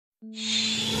I'm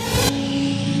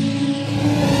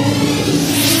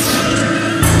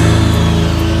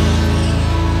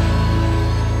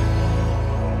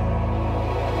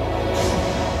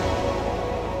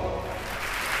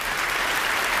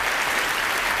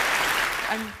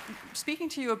speaking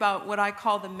to you about what I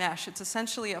call the mesh. It's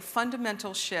essentially a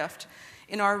fundamental shift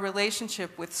in our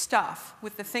relationship with stuff,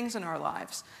 with the things in our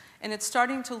lives. And it's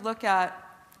starting to look at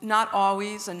not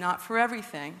always and not for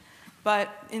everything,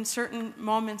 but in certain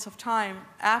moments of time,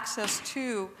 access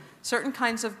to certain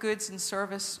kinds of goods and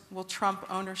service will trump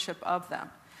ownership of them.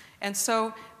 And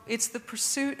so it's the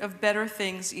pursuit of better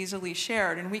things easily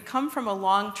shared. And we come from a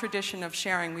long tradition of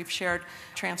sharing. We've shared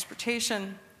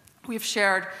transportation, we've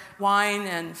shared wine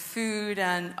and food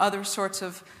and other sorts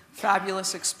of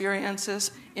fabulous experiences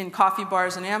in coffee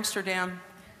bars in Amsterdam.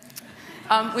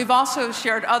 We've also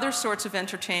shared other sorts of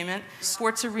entertainment,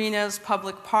 sports arenas,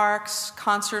 public parks,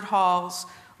 concert halls,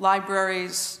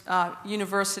 libraries,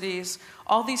 universities.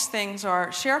 All these things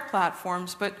are share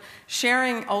platforms, but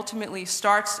sharing ultimately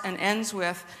starts and ends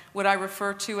with what I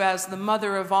refer to as the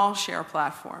mother of all share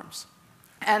platforms.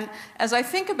 And as I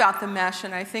think about the mesh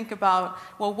and I think about,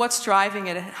 well, what's driving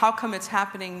it and how come it's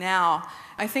happening now,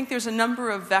 I think there's a number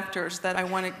of vectors that I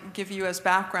want to give you as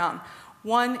background.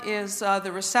 One is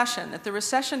the recession, that the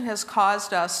recession has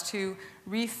caused us to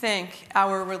rethink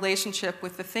our relationship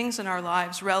with the things in our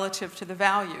lives relative to the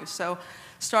value. So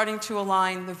starting to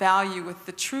align the value with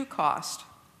the true cost.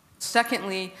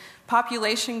 Secondly,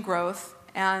 population growth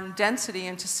and density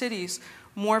into cities.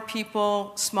 More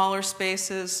people, smaller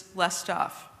spaces, less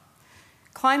stuff.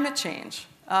 Climate change.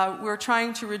 We're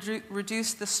trying to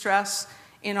reduce the stress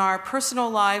in our personal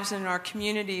lives and in our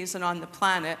communities and on the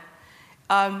planet.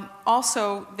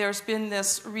 Also, there's been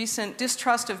this recent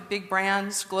distrust of big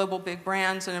brands, global big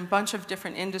brands, in a bunch of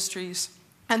different industries.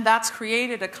 And that's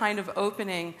created a kind of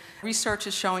opening. Research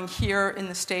is showing here in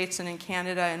the States and in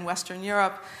Canada and Western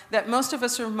Europe that most of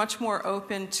us are much more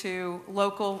open to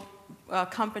local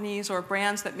companies or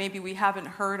brands that maybe we haven't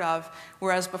heard of,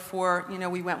 whereas before,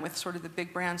 we went with sort of the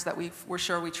big brands that we were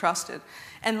sure we trusted.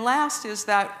 And last is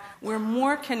that we're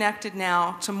more connected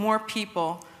now to more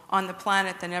people on the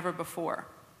planet than ever before,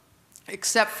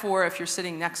 except for if you're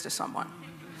sitting next to someone.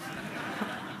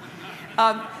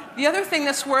 The other thing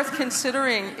that's worth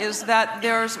considering is that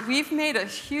we've made a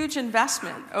huge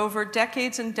investment over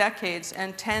decades and decades,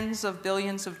 and tens of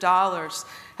billions of dollars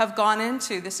have gone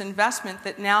into this investment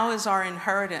that now is our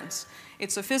inheritance.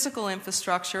 It's a physical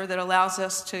infrastructure that allows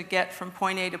us to get from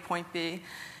point A to point B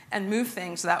and move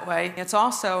things that way. It's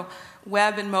also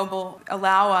web and mobile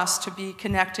allow us to be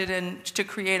connected and to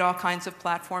create all kinds of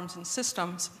platforms and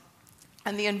systems.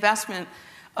 And the investment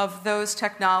of those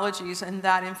technologies and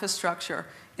that infrastructure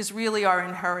is really our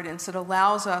inheritance. It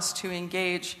allows us to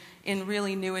engage in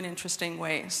really new and interesting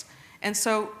ways. And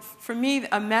so for me,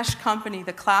 a mesh company,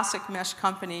 the classic mesh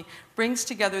company, brings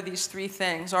together these three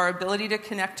things: our ability to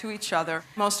connect to each other.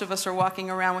 Most of us are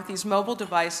walking around with these mobile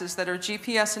devices that are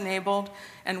GPS-enabled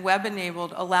and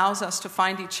web-enabled, allows us to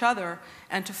find each other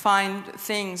and to find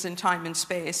things in time and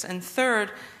space. And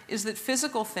third is that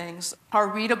physical things are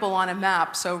readable on a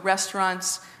map, so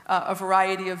restaurants, a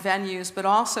variety of venues, but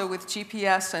also with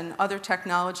GPS and other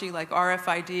technology like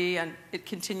RFID, and it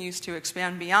continues to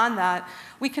expand beyond that,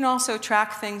 we can also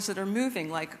track things that are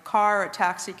moving, like a car, a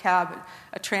taxi cab,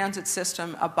 a transit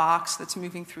system, a box that's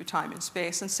moving through time and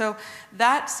space. And so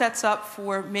that sets up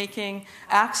for making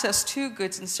access to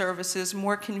goods and services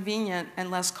more convenient and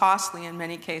less costly in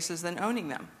many cases than owning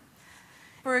them.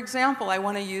 For example, I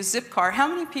want to use Zipcar. How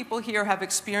many people here have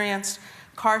experienced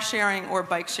car sharing or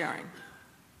bike sharing?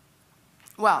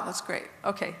 Wow, that's great.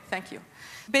 Okay, thank you.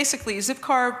 Basically,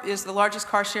 Zipcar is the largest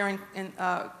car sharing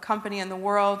company in the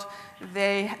world.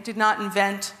 They did not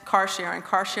invent car sharing.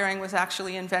 Car sharing was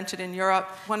actually invented in Europe.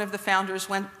 One of the founders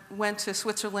went to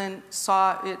Switzerland,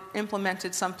 saw it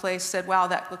implemented someplace, said, wow,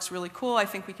 that looks really cool. I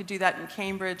think we could do that in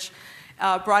Cambridge.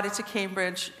 Brought it to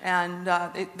Cambridge, and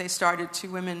they started,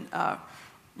 two women,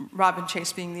 Robin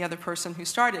Chase being the other person who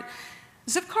started.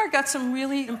 Zipcar got some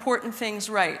really important things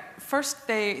right. First,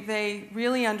 they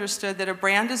really understood that a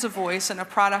brand is a voice and a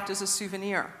product is a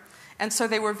souvenir. And so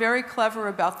they were very clever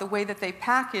about the way that they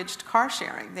packaged car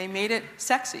sharing. They made it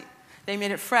sexy. They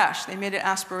made it fresh. They made it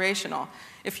aspirational.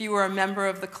 If you were a member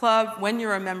of the club, when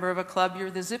you're a member of a club,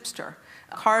 you're the Zipster.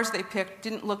 Cars they picked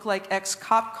didn't look like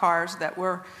ex-cop cars that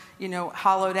were,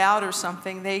 hollowed out or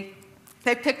something. They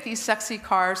picked these sexy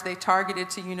cars, they targeted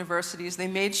to universities, they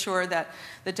made sure that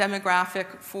the demographic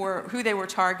for who they were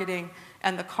targeting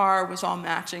and the car was all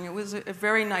matching. It was a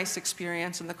very nice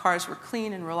experience, and the cars were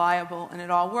clean and reliable, and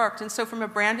it all worked. And so from a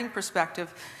branding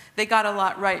perspective, they got a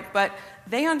lot right. But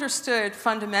they understood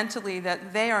fundamentally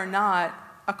that they are not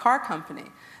a car company.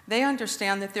 They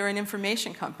understand that they're an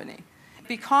information company.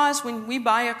 Because when we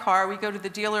buy a car, we go to the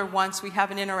dealer once, we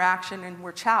have an interaction, and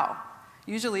we're ciao,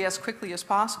 usually as quickly as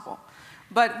possible.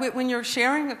 But when you're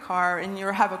sharing a car and you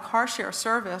have a car share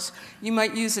service, you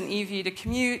might use an EV to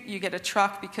commute, you get a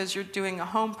truck because you're doing a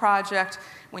home project.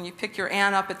 When you pick your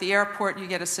aunt up at the airport, you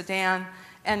get a sedan.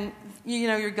 And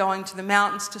you're going to the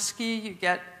mountains to ski, you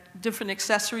get different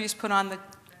accessories put on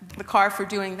the car for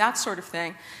doing that sort of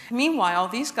thing. Meanwhile,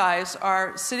 these guys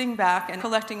are sitting back and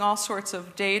collecting all sorts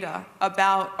of data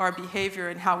about our behavior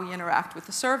and how we interact with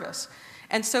the service.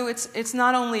 And so it's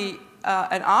not only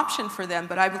an option for them,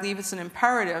 but I believe it's an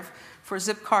imperative for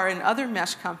Zipcar and other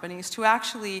mesh companies to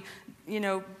actually,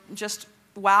 just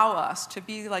wow us, to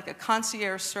be like a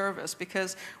concierge service,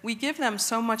 because we give them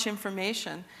so much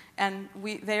information, and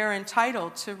they are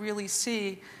entitled to really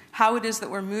see how it is that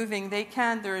we're moving.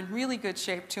 They're in really good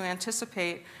shape to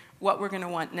anticipate what we're going to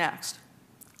want next.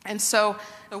 And so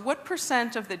what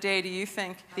percent of the day do you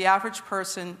think the average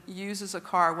person uses a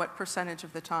car, what percentage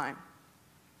of the time?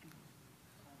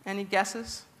 Any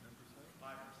guesses?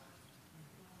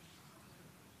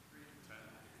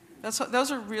 5%.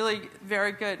 Those are really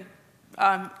very good.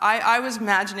 I was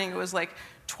imagining it was like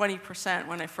 20%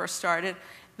 when I first started.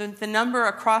 The number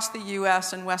across the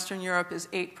US and Western Europe is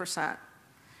 8%.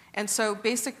 And so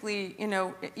basically,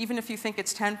 even if you think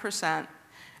it's 10%,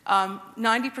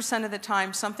 90% of the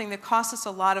time, something that costs us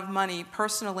a lot of money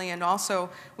personally, and also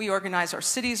we organize our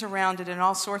cities around it and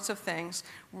all sorts of things,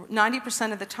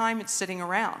 90% of the time it's sitting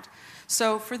around.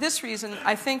 So for this reason,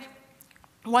 I think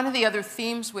one of the other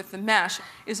themes with the mesh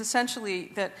is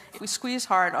essentially that if we squeeze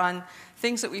hard on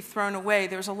things that we've thrown away,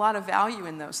 there's a lot of value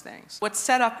in those things. What's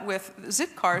set up with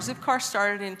Zipcar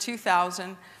started in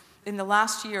 2000. In the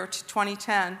last year,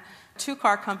 2010, two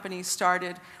car companies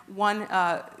started, one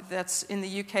that's in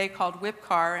the UK called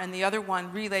Whipcar, and the other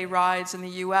one, Relay Rides, in the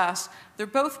US. They're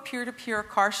both peer-to-peer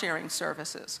car sharing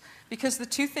services, because the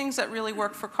two things that really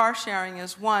work for car sharing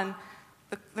is, one,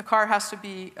 the car has to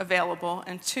be available,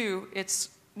 and two, it's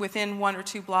within 1 or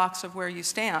 2 blocks of where you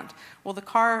stand. Well, the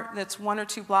car that's 1 or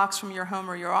 2 blocks from your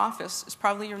home or your office is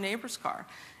probably your neighbor's car,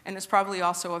 and it's probably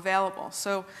also available.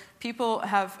 So people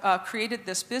have created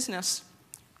this business.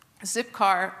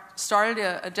 Zipcar started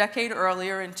a decade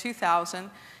earlier in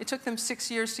 2000. It took them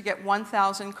 6 years to get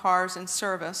 1,000 cars in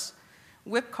service.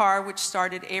 Whipcar, which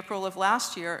started April of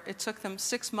last year, it took them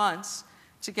 6 months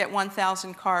to get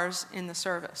 1,000 cars in the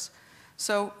service.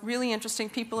 So really interesting.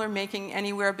 People are making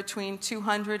anywhere between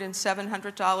 $200 and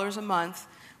 $700 a month,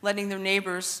 letting their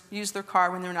neighbors use their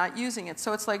car when they're not using it.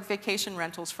 So it's like vacation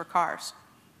rentals for cars.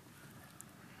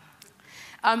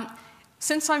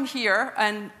 Since I'm here,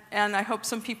 and I hope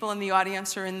some people in the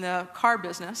audience are in the car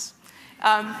business,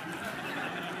 I'm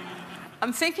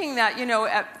thinking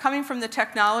that, coming from the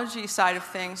technology side of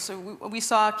things, so we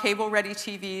saw cable-ready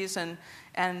TVs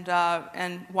and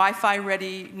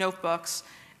Wi-Fi-ready notebooks.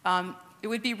 It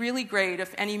would be really great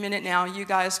if any minute now you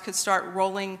guys could start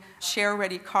rolling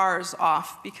share-ready cars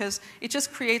off, because it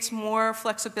just creates more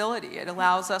flexibility. It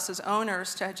allows us as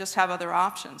owners to just have other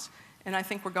options. And I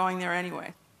think we're going there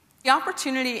anyway. The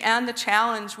opportunity and the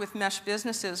challenge with mesh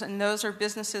businesses, and those are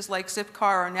businesses like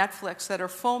Zipcar or Netflix that are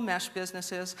full mesh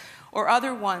businesses, or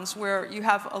other ones where you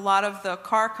have a lot of the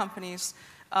car companies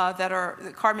that are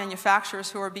the car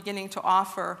manufacturers who are beginning to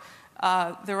offer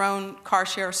their own car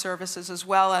share services, as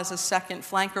well as a second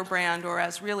flanker brand, or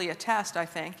as really a test, I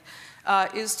think,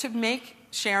 is to make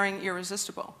sharing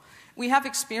irresistible. We have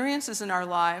experiences in our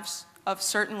lives of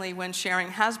certainly when sharing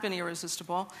has been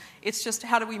irresistible. It's just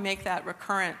how do we make that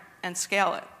recurrent and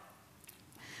scale it?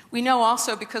 We know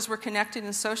also, because we're connected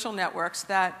in social networks,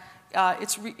 that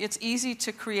it's easy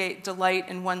to create delight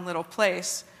in one little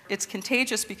place. It's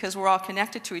contagious because we're all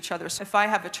connected to each other. So if I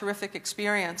have a terrific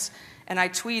experience and I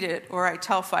tweet it, or I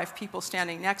tell 5 people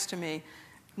standing next to me,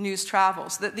 news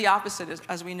travels. The opposite,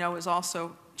 as we know, is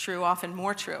also true, often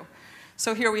more true.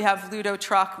 So here we have Ludo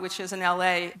Truck, which is in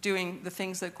LA, doing the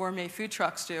things that gourmet food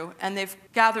trucks do, and they've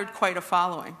gathered quite a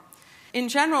following. In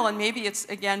general, and maybe it's,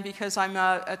 again, because I'm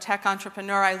a tech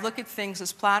entrepreneur, I look at things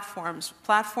as platforms.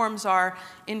 Platforms are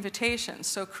invitations.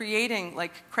 So creating,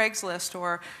 like Craigslist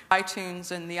or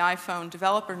iTunes and the iPhone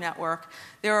developer network,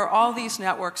 there are all these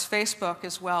networks, Facebook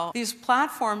as well. These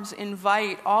platforms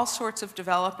invite all sorts of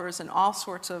developers and all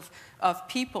sorts of of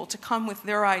people to come with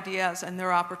their ideas and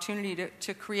their opportunity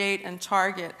to create and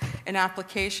target an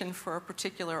application for a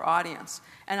particular audience.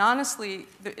 And honestly,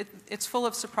 it's full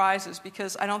of surprises,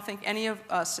 because I don't think any of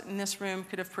us in this room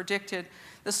could have predicted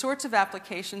the sorts of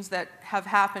applications that have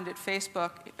happened at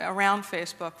Facebook, around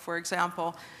Facebook, for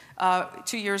example,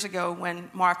 2 years ago when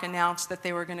Mark announced that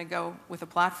they were going to go with a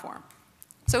platform.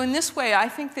 So in this way, I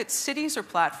think that cities are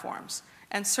platforms,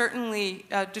 and certainly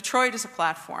Detroit is a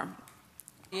platform.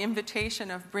 The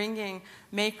invitation of bringing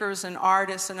makers and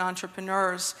artists and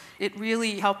entrepreneurs, it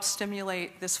really helps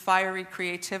stimulate this fiery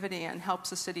creativity and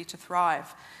helps the city to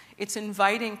thrive. It's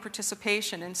inviting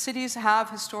participation, and cities have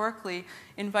historically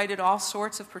invited all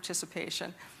sorts of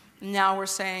participation. Now we're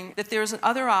saying that there's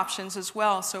other options as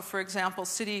well. So for example,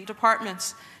 city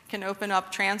departments can open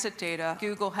up transit data.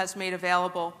 Google has made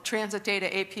available transit data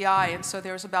API, and so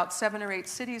there's about 7 or 8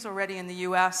 cities already in the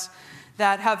US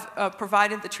that have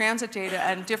provided the transit data,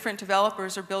 and different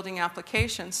developers are building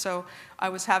applications. So I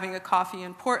was having a coffee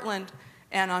in Portland,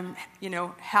 and I'm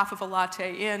half of a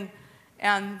latte in,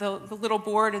 and the little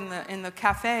board in the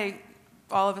cafe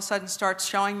all of a sudden starts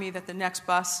showing me that the next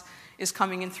bus is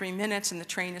coming in 3 minutes and the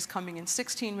train is coming in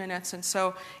 16 minutes. And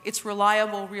so it's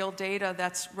reliable, real data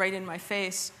that's right in my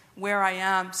face where I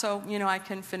am, so I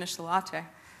can finish the latte.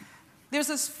 There's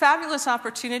this fabulous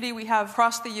opportunity. We have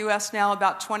across the US now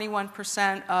about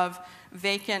 21% of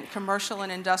vacant commercial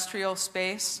and industrial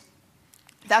space.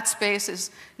 That space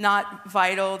is not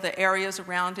vital. The areas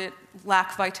around it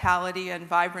lack vitality and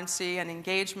vibrancy and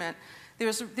engagement.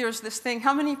 There's this thing.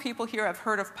 How many people here have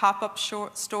heard of pop-up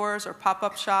stores or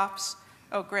pop-up shops?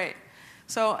 Oh, great.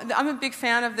 So I'm a big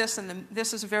fan of this, and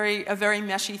this is a very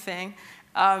meshy thing.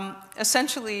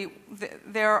 Essentially,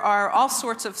 there are all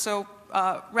sorts of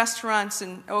restaurants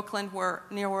in Oakland,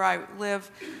 near where I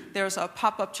live. There's a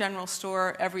pop-up general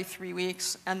store every 3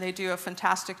 weeks, and they do a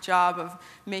fantastic job of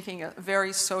making a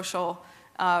very social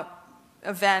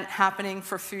event happening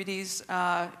for foodies,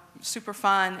 super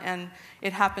fun, and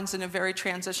it happens in a very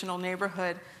transitional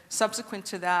neighborhood. Subsequent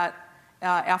to that,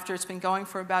 after it's been going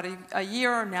for about a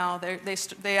year now,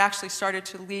 they actually started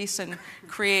to lease and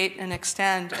create and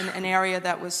extend an area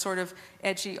that was sort of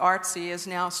edgy, artsy, is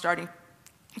now starting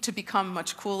to become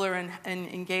much cooler and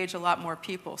engage a lot more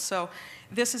people. So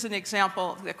this is an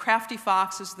example. The Crafty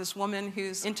Fox is this woman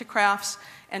who's into crafts,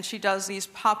 and she does these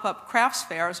pop-up crafts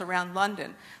fairs around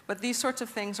London. But these sorts of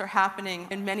things are happening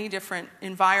in many different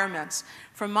environments.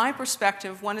 From my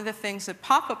perspective, one of the things that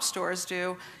pop-up stores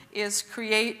do is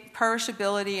create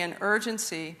perishability and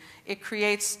urgency. It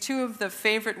creates 2 of the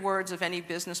favorite words of any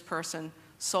business person: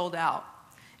 sold out.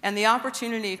 And the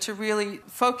opportunity to really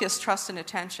focus trust and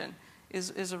attention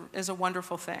is a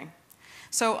wonderful thing.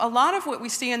 So a lot of what we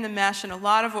see in the mesh and a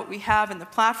lot of what we have in the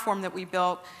platform that we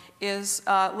built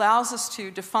allows us to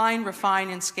define, refine,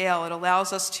 and scale. It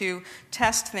allows us to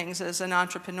test things as an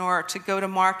entrepreneur, to go to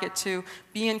market, to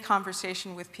be in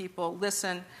conversation with people,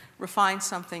 listen, refine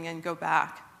something, and go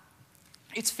back.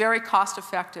 It's very cost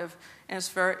effective, and it's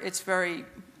very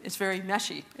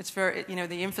meshy. It's very,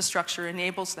 the infrastructure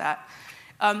enables that.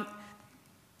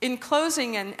 In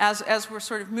closing, and as we're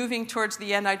sort of moving towards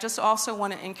the end, I just also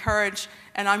want to encourage,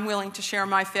 and I'm willing to share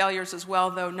my failures as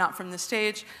well, though not from the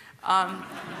stage. I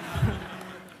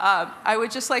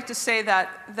would just like to say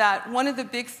that one of the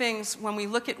big things when we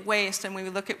look at waste, and when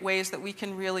we look at ways that we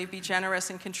can really be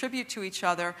generous and contribute to each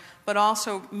other, but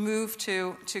also move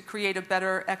to create a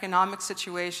better economic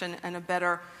situation and a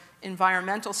better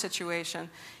environmental situation,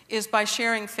 is by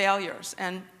sharing failures.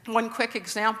 And one quick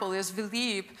example is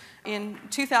Velib in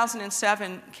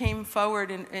 2007 came forward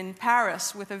in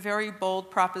Paris with a very bold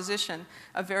proposition,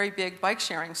 a very big bike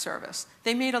sharing service.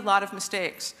 They made a lot of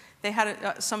mistakes. They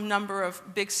had some number of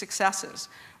big successes,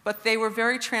 but they were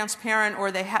very transparent,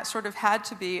 or they sort of had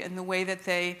to be, in the way that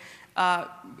they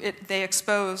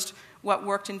exposed what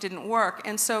worked and didn't work.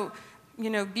 And so,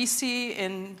 BC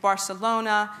in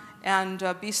Barcelona, and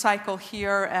B-Cycle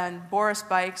here, and Boris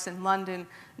Bikes in London,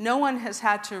 no one has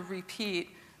had to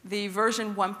repeat the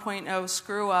version 1.0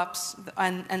 screw-ups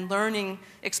and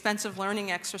expensive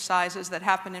learning exercises that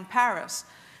happen in Paris.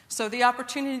 So the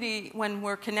opportunity when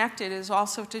we're connected is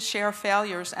also to share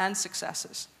failures and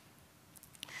successes.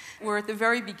 We're at the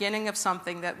very beginning of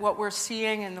something that what we're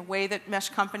seeing, and the way that mesh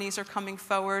companies are coming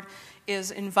forward is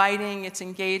inviting, it's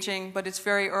engaging, but it's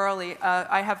very early.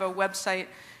 I have a website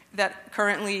that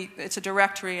currently, it's a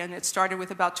directory, and it started with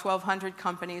about 1,200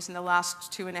 companies. In the last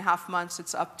 2.5 months,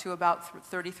 it's up to about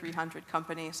 3,300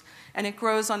 companies. And it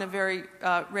grows on a very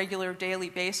regular daily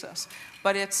basis.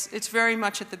 But it's very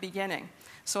much at the beginning.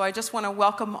 So I just want to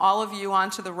welcome all of you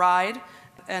onto the ride,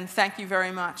 and thank you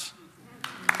very much.